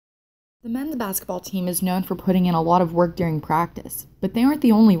The men's basketball team is known for putting in a lot of work during practice, but they aren't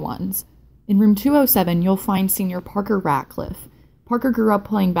the only ones. In room 207, you'll find senior Parker Ratcliff. Parker grew up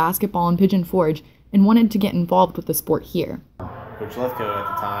playing basketball in Pigeon Forge and wanted to get involved with the sport here. Coach Lefko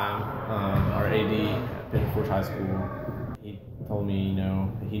at the time, our AD at Pigeon Forge High School, he told me,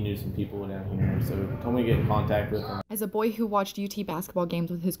 he knew some people down here, so he told me to get in contact with him. As a boy who watched UT basketball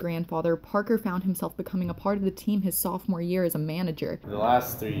games with his grandfather, Parker found himself becoming a part of the team his sophomore year as a manager. The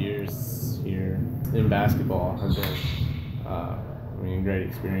last 3 years here in basketball have been a great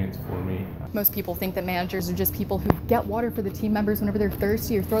experience for me. Most people think that managers are just people who get water for the team members whenever they're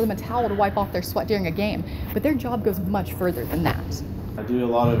thirsty or throw them a towel to wipe off their sweat during a game, but their job goes much further than that. I do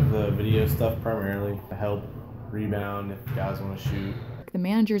a lot of the video stuff primarily to help rebound if guys want to shoot. The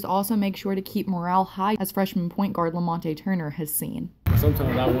managers also make sure to keep morale high, as freshman point guard Lamonte Turner has seen.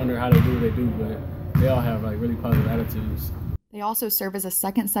 Sometimes I wonder how they do what they do, but they all have really positive attitudes. They also serve as a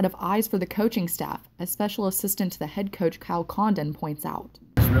second set of eyes for the coaching staff, as special assistant to the head coach Kyle Condon points out.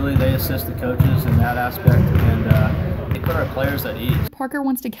 Really, they assist the coaches in that aspect, and they put our players at ease. Parker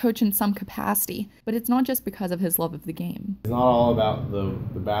wants to coach in some capacity, but it's not just because of his love of the game. It's not all about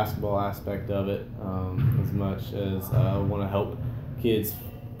the basketball aspect of it as much as I want to help kids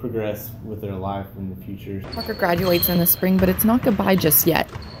progress with their life in the future. Parker graduates in the spring, but it's not goodbye just yet.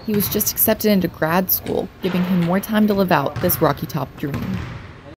 He was just accepted into grad school, giving him more time to live out this Rocky Top dream.